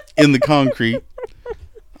in the concrete.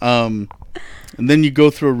 And then you go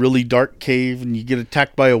through a really dark cave and you get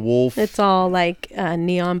attacked by a wolf. It's all like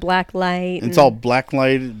neon black light. It's all black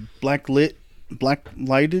lighted.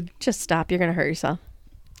 Just stop. You're going to hurt yourself.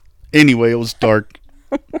 Anyway, it was dark.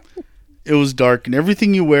 It was dark and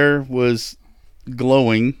everything you wear was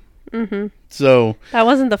glowing. Mm-hmm. So that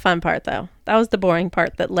wasn't the fun part, though. That was the boring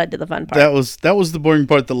part that led to the fun part. That was the boring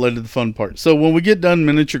part that led to the fun part. So when we get done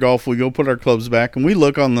miniature golf, we go put our clubs back, and we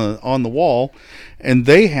look on the wall, and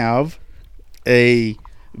they have a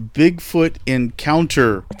Bigfoot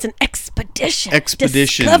encounter. It's an expedition.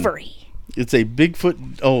 Discovery. It's a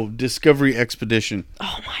Bigfoot discovery expedition.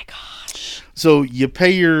 Oh my gosh. So you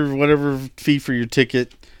pay your whatever fee for your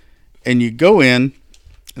ticket, and you go in,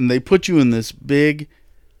 and they put you in this big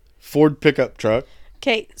Ford pickup truck.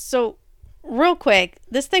 Okay, so real quick,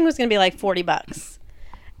 this thing was going to be like $40.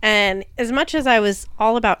 And as much as I was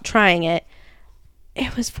all about trying it,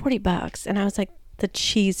 it was $40. And I was like, the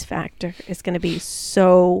cheese factor is going to be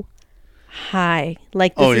so high.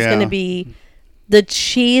 Like, this is going to be the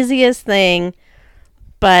cheesiest thing.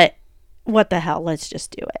 But what the hell? Let's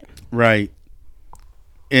just do it. Right.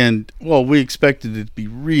 And, well, we expected it to be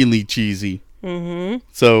really cheesy. Mm-hmm.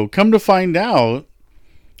 So, come to find out,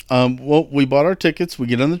 we bought our tickets. We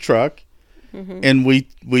get in the truck. Mm-hmm. And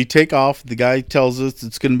we take off. The guy tells us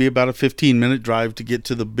it's going to be about a 15-minute drive to get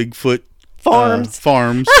to the Bigfoot farms.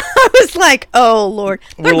 I was like, oh, Lord.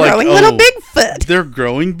 They're growing little Bigfoot. They're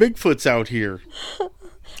growing Bigfoots out here.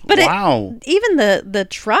 But wow. Even the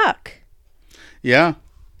truck. Yeah.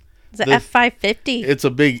 It's an F550. It's a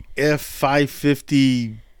big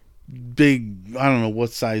F550, big, I don't know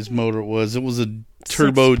what size motor it was. It was a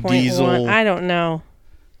turbo diesel. I don't know.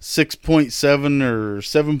 6.7 or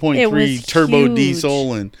 7.3 turbo huge.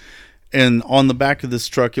 Diesel. And on the back of this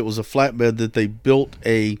truck, it was a flatbed that they built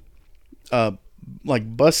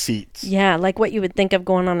like bus seats. Yeah, like what you would think of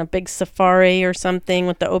going on a big safari or something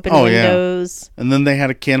with the open windows. Yeah. And then they had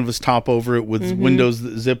a canvas top over it with windows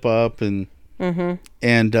that zip up. And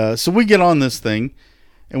so we get on this thing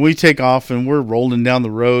and we take off and we're rolling down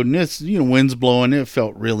the road and it's, wind's blowing. It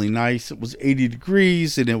felt really nice. It was 80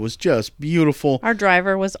 degrees and it was just beautiful. Our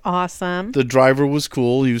driver was awesome. The driver was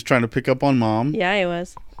cool. He was trying to pick up on Mom. Yeah, he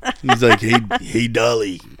was. He's like, hey,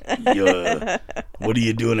 Dolly, what are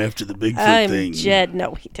you doing after the Bigfoot thing? Jed.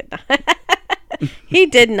 No, he did not. He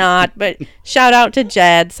did not, but shout out to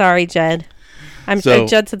Jed. Sorry, Jed. Jed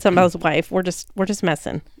said something about his wife. We're just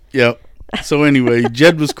messing. Yep. So anyway,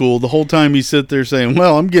 Jed was cool. The whole time he sat there saying,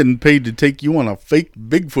 well, I'm getting paid to take you on a fake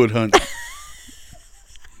Bigfoot hunt.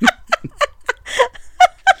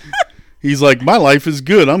 He's like, my life is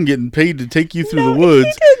good. I'm getting paid to take you through the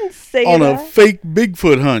woods on a fake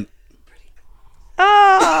Bigfoot hunt.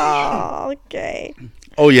 Oh, okay.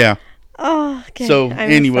 Oh, yeah. Oh, okay. So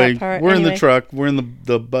anyway, we're in the truck. We're in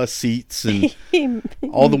the bus seats and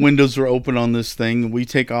all the windows are open on this thing. We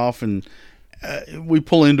take off and we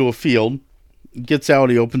pull into a field. He gets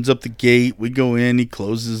out. He opens up the gate. We go in. He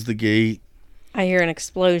closes the gate. I hear an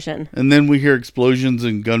explosion. And then we hear explosions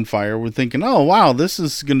and gunfire. We're thinking, oh, wow, this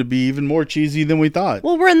is going to be even more cheesy than we thought.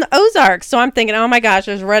 Well, we're in the Ozarks, so I'm thinking, oh, my gosh,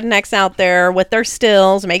 there's rednecks out there with their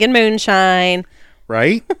stills making moonshine.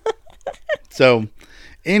 Right? So,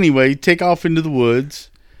 anyway, take off into the woods.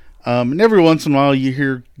 And every once in a while, you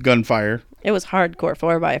hear gunfire. It was hardcore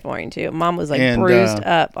 4x4 too. Mom was like bruised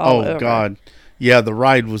up all over. Oh, God. Yeah, the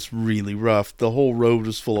ride was really rough. The whole road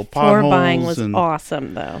was full of potholes. 4x was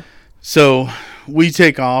awesome, though. So we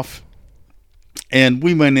take off, and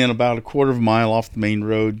we went in about a quarter of a mile off the main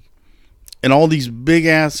road, and all these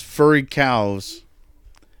big-ass furry cows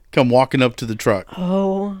come walking up to the truck.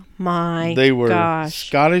 Oh, my gosh. They were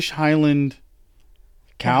Scottish Highland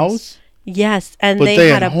cows? Yes, and but they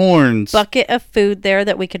had a horns. Bucket of food there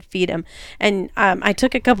that we could feed them. And I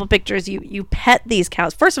took a couple pictures. You pet these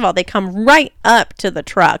cows. First of all, they come right up to the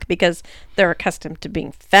truck because they're accustomed to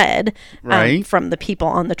being fed from the people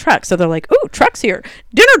on the truck. So they're like, "Ooh, truck's here,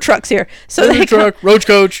 dinner truck's here." So dinner truck, roach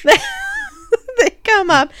coach. They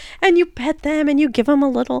come up and you pet them and you give them a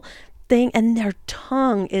little thing, and their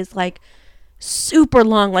tongue is like super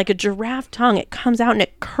long, like a giraffe tongue. It comes out and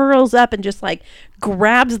it curls up and just like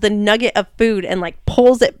grabs the nugget of food and like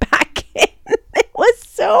pulls it back in. It was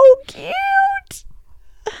so cute.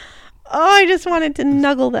 Oh, I just wanted to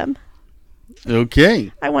snuggle them.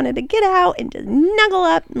 Okay. I wanted to get out and just snuggle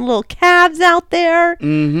up, and little calves out there.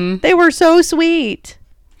 Mm-hmm. They were so sweet.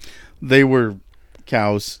 They were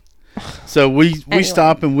cows. So we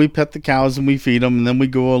stop and we pet the cows and we feed them, and then we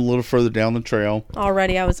go a little further down the trail.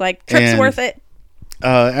 Already I was like, trip's worth it.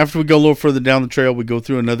 After we go a little further down the trail, we go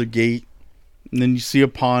through another gate, and then you see a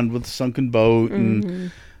pond with a sunken boat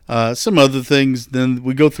and some other things. Then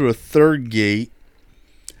we go through a third gate,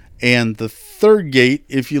 and the third gate,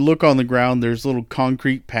 if you look on the ground, there's little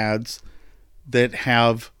concrete pads that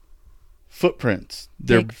have footprints.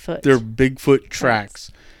 They're Bigfoot tracks.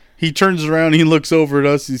 He turns around, he looks over at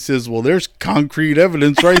us, he says, well, there's concrete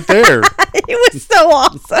evidence right there. It was so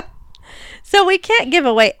awesome. So we can't give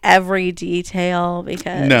away every detail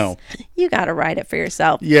because No. you got to ride it for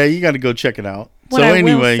yourself. Yeah, you got to go check it out. What I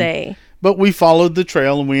will say, but we followed the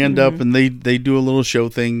trail and we end up and they do a little show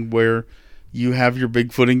thing where you have your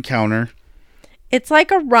Bigfoot encounter. it's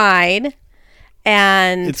like a ride,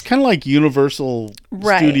 and It's kind of like Universal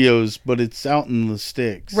Studios, but it's out in the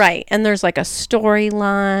sticks. right, and there's like a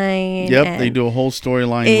storyline. Yep, they do a whole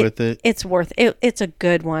storyline with it. It's worth it. It's a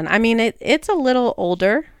good one. I mean, it's a little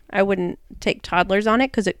older. I wouldn't take toddlers on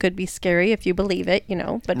it because it could be scary if you believe it,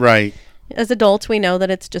 But Right. as adults, we know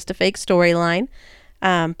that it's just a fake storyline.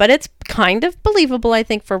 But it's kind of believable, I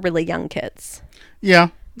think, for really young kids. Yeah.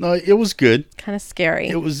 No, it was good. Kind of scary.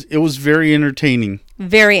 It was very entertaining.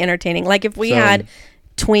 Very entertaining. Like if we had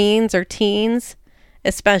tweens or teens,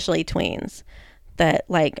 especially tweens, that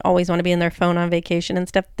like always want to be in their phone on vacation and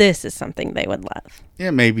stuff, this is something they would love.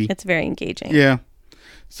 Yeah, maybe. It's very engaging. Yeah.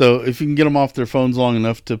 So if you can get them off their phones long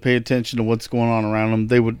enough to pay attention to what's going on around them,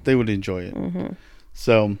 they would enjoy it. Mm-hmm.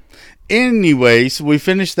 So anyway, so we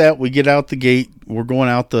finish that. We get out the gate. We're going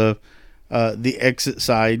out the exit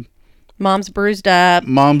side. Mom's bruised up.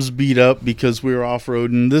 Mom's beat up because we were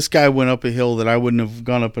off-roading. This guy went up a hill that I wouldn't have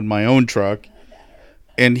gone up in my own truck.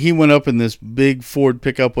 And he went up in this big Ford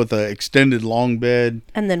pickup with an extended long bed.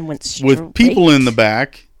 And then went straight with people in the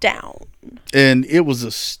back. Down. And it was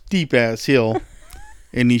a steep-ass hill.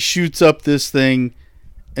 And he shoots up this thing.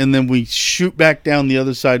 And then we shoot back down the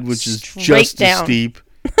other side, which is just as steep.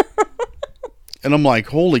 And I'm like,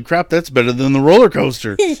 holy crap, that's better than the roller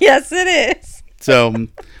coaster. Yes, it is. So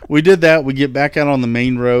we did that. We get back out on the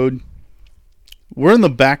main road. We're in the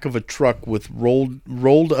back of a truck with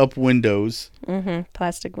rolled up windows. Mm-hmm.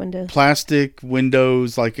 Plastic windows. Plastic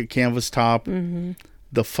windows, like a canvas top. Mm-hmm.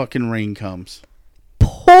 The fucking rain comes.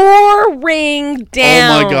 Pouring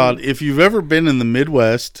down. Oh my God. If you've ever been in the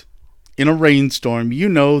Midwest in a rainstorm, you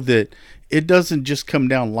know that it doesn't just come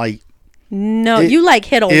down light. No, you like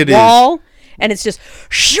hit a wall. And it's just,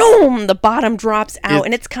 shoom, the bottom drops out,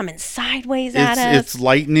 and it's coming sideways at us. It's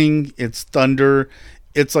lightning. It's thunder.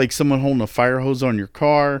 It's like someone holding a fire hose on your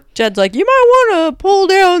car. Jed's like, you might want to pull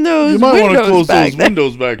down those windows. You might want to close those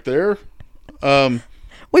windows back there.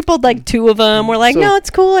 We pulled like two of them. We're like, no, it's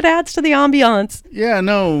cool. It adds to the ambiance. Yeah,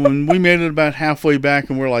 no. And we made it about halfway back,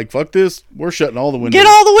 and we're like, fuck this. We're shutting all the windows. Get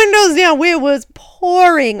all the windows down. It was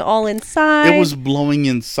pouring all inside. It was blowing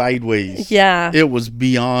in sideways. Yeah. It was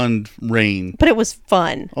beyond rain. But it was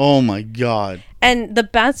fun. Oh, my God. And the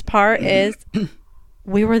best part is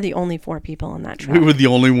we were the only 4 people in that truck. We were the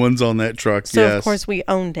only ones on that truck, so, yes. of course, we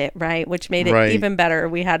owned it, right? Which made it even better.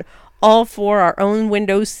 We had all 4 our own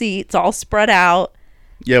window seats all spread out.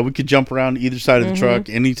 Yeah, we could jump around either side of the truck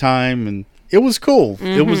anytime, and it was cool.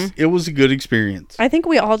 It was a good experience. I think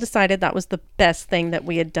we all decided that was the best thing that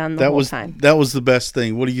we had done the whole time. That was the best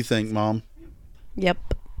thing. What do you think, Mom?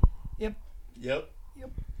 Yep.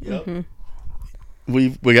 Mm-hmm. We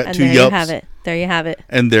got and 2 yups. There you have it. There you have it.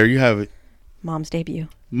 And there you have it. Mom's debut.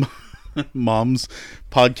 Mom's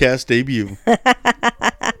podcast debut.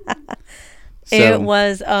 So. It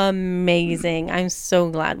was amazing. I'm so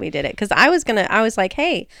glad we did it. Because I was like,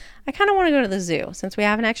 hey, I kind of want to go to the zoo. Since we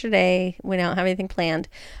have an extra day, we don't have anything planned.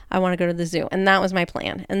 I want to go to the zoo. And that was my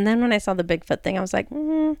plan. And then when I saw the Bigfoot thing, I was like,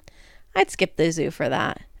 I'd skip the zoo for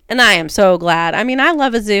that. And I am so glad. I mean, I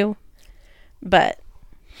love a zoo. But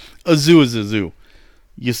a zoo is a zoo.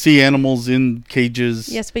 You see animals in cages.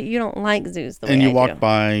 Yes, but you don't like zoos the way and you I walk do.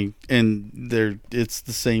 by, and it's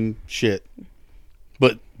the same shit.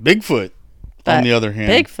 But Bigfoot... on the other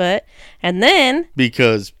hand, Bigfoot, and then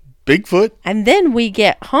because Bigfoot, and then we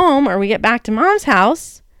get home or we get back to Mom's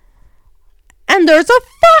house, and there's a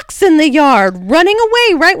fox in the yard running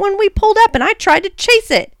away right when we pulled up, and I tried to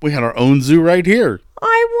chase it. We had our own zoo right here.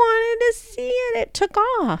 I wanted to see it. It took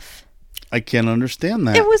off. I can't understand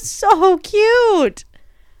that. It was so cute.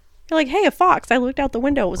 You're like, hey, a fox. I looked out the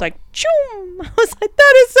window. It was like, choom. I was like,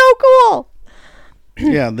 that is so cool.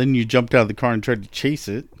 Yeah. Then you jumped out of the car and tried to chase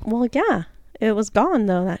it. Well, yeah. It was gone,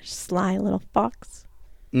 though, that sly little fox.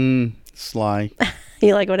 Sly.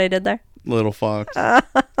 You like what I did there? Little fox.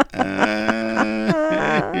 And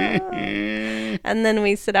then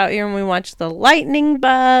we sit out here and we watch the lightning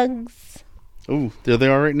bugs. Oh, there they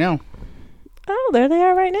are right now. Oh, there they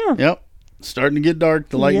are right now. Yep. Starting to get dark.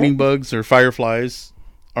 The lightning bugs or fireflies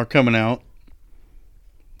are coming out.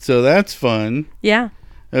 So that's fun. Yeah.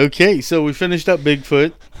 Okay, so we finished up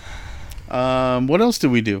Bigfoot. What else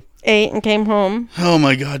did we do? Ate and came home. Oh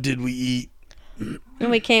my God, did we eat?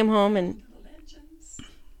 And we came home and...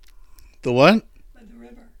 The what? By the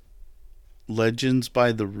river. Legends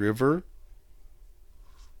by the river?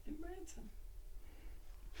 In Branson.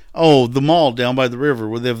 Oh, the mall down by the river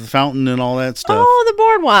where they have the fountain and all that stuff. Oh, the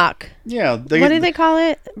boardwalk. Yeah. What do they call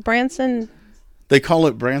it? Branson? They call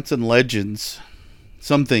it Branson Legends.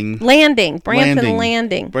 Something. Landing. Branson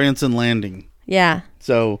Landing. Branson Landing. Yeah.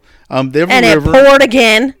 So, they have and a river. it poured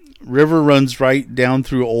again. River runs right down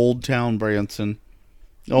through Old Town Branson.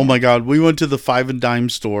 Oh, my God. We went to the Five and Dime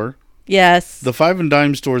store. Yes. The Five and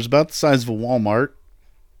Dime store is about the size of a Walmart.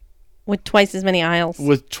 With twice as many aisles.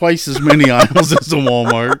 With twice as many aisles as a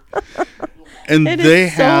Walmart. And they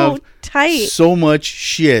have tight. so much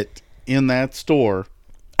shit in that store.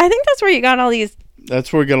 I think that's where you got all these.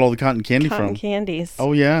 That's where we got all the cotton candy from. Cotton candies.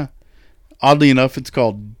 Oh, yeah. Oddly enough, it's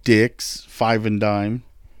called Dick's Five and Dime.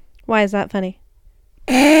 Why is that funny?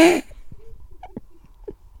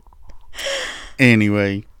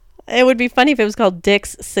 Anyway. It would be funny if it was called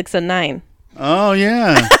Dick's 6 and 9. Oh,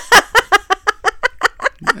 yeah.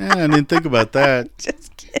 Yeah, I didn't think about that.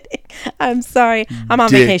 Just kidding. I'm sorry. I'm on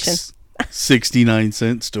Dick's vacation.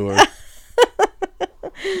 69-cent store.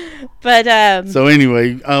 But so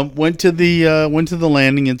anyway, went to the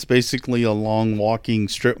landing. It's basically a long walking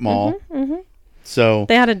strip mall. So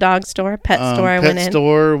they had a dog store, pet store. I went in. Pet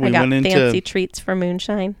store. We I got went into fancy treats for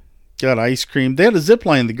moonshine. Got ice cream. They had a zip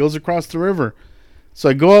line that goes across the river. So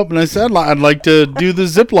I go up and I said, I'd like to do the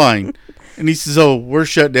zip line. And he says, oh, we're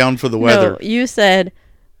shut down for the weather. No, you said,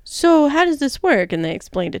 so how does this work? And they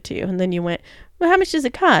explained it to you. And then you went, well, how much does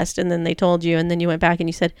it cost? And then they told you. And then you went back and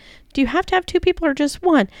you said, do you have to have 2 people or just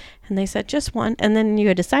one? And they said, just one. And then you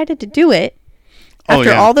had decided to do it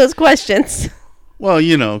after all those questions. Well,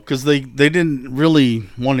 because they didn't really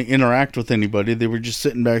want to interact with anybody. They were just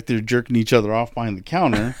sitting back there jerking each other off behind the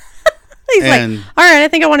counter. He's like, all right, I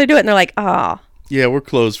think I want to do it. And they're like, oh. Yeah, we're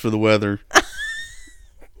closed for the weather.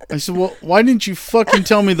 I said, well, why didn't you fucking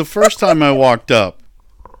tell me the first time I walked up?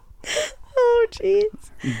 Oh, jeez.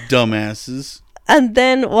 Dumbasses. And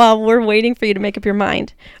then while we're waiting for you to make up your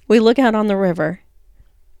mind, we look out on the river.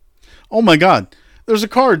 Oh, my God. There's a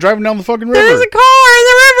car driving down the fucking river. There's a car in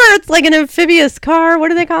the river. It's like an amphibious car. What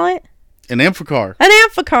do they call it? An amphicar. An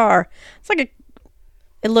amphicar. It's like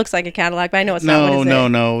it looks like a Cadillac, but I know it's not. What is it? No.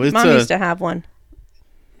 Mom used to have one.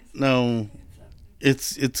 No.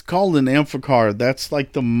 It's called an amphicar. That's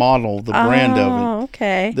like the model, the brand of it. Oh,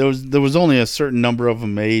 okay. There was only a certain number of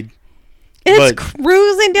them made. It's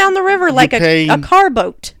cruising down the river like a car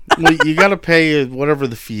boat. Well, you got to pay whatever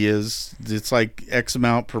the fee is. It's like X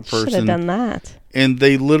amount per person. Should have done that. And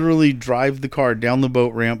they literally drive the car down the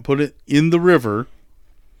boat ramp, put it in the river.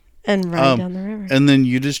 And ride down the river. And then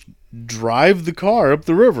you just drive the car up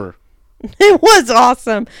the river. It was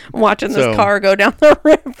awesome watching this car go down the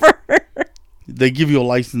river. They give you a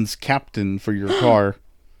licensed captain for your car.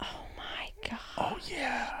 Oh, my God. Oh,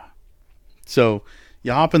 yeah. So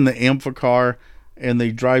you hop in the amphicar, and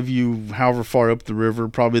they drive you however far up the river,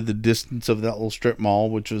 probably the distance of that little strip mall,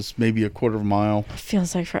 which is maybe a quarter of a mile. It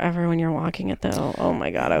feels like forever when you're walking it, though. Oh,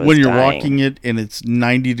 my God, I was When you're dying. walking it, and it's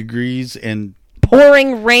 90 degrees and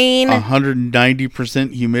pouring rain.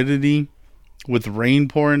 190% humidity with rain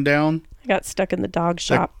pouring down. I got stuck in the dog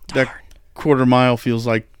shop. That quarter mile feels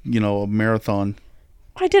like, a marathon.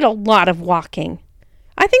 I did a lot of walking.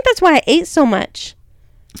 I think that's why I ate so much.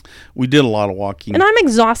 We did a lot of walking. And I'm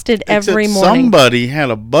exhausted every morning. Somebody had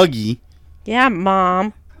a buggy. Yeah,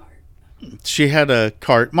 Mom. She had a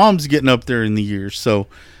cart. Mom's getting up there in the years, so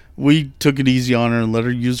we took it easy on her and let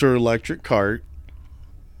her use her electric cart.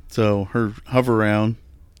 So her hover around.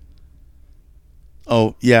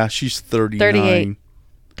 Oh, yeah, she's 39. 38.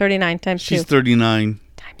 39 times 2. She's 39.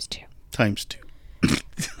 Times 2. Times 2.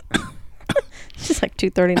 She's like 2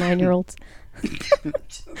 39-year-olds.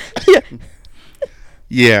 Yeah.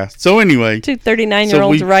 Yeah. So anyway. 2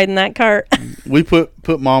 39-year-olds riding that cart. We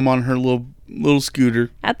put Mom on her little scooter.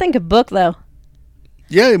 I think a book, though.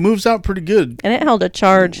 Yeah, it moves out pretty good. And it held a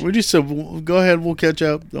charge. We just said, well, go ahead, we'll catch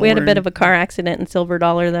up. We had a bit of a car accident in Silver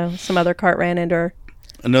Dollar, though. Some other cart ran into her.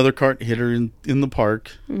 Another cart hit her in the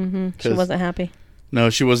park. Mm-hmm. She wasn't happy. No,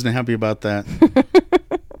 she wasn't happy about that.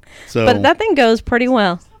 But that thing goes pretty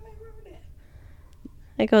well.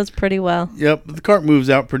 It goes pretty well. Yep, the cart moves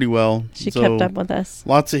out pretty well. She kept up with us.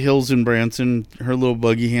 Lots of hills in Branson. Her little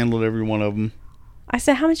buggy handled every one of them. I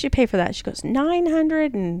said, how much did you pay for that? She goes,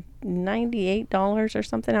 $998 or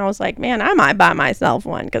something. I was like, man, I might buy myself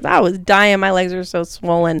one because I was dying. My legs were so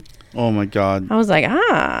swollen. Oh, my God. I was like,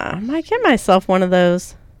 I might get myself one of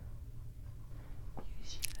those.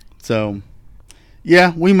 So,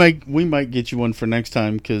 yeah, we might get you one for next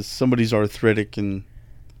time because somebody's arthritic and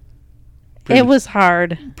it was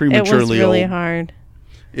hard. Prematurely It was really old. hard.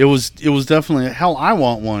 It was definitely, hell, I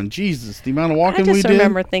want one. Jesus, the amount of walking we did. I just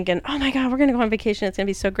remember thinking, oh my God, we're going to go on vacation. It's going to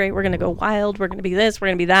be so great. We're going to go wild. We're going to be this. We're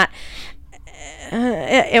going to be that.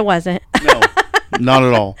 It wasn't. No, not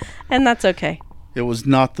at all. And that's okay. It was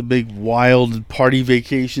not the big wild party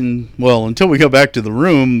vacation. Well, until we got back to the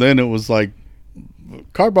room, then it was like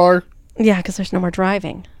car bar. Yeah, because there's no more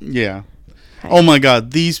driving. Yeah. Right. Oh my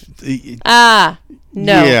God, these. No.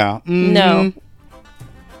 Yeah. Mm-hmm. No.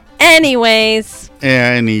 Anyways,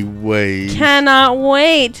 cannot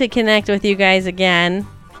wait to connect with you guys again.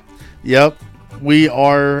 Yep, we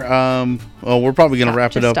are. We're probably gonna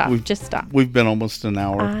wrap it up. Just stop. We've been almost an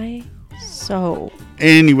hour.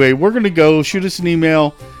 Anyway, we're gonna go. Shoot us an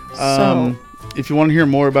email. If you want to hear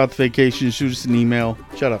more about the vacation, shoot us an email.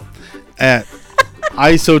 Shut up. At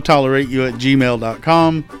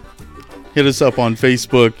isotolerate@gmail.com. Hit us up on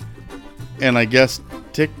Facebook, and I guess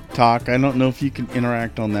TikTok. I don't know if you can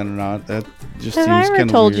interact on that or not. That just seems kind of weird.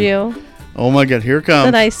 I told you. Oh my God, here it comes.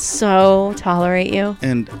 That I so tolerate you.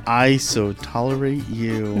 And I so tolerate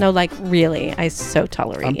you. No, like really, I so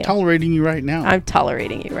tolerate you. I'm tolerating you right now. I'm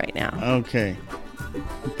tolerating you right now. Okay.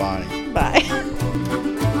 Bye. Bye.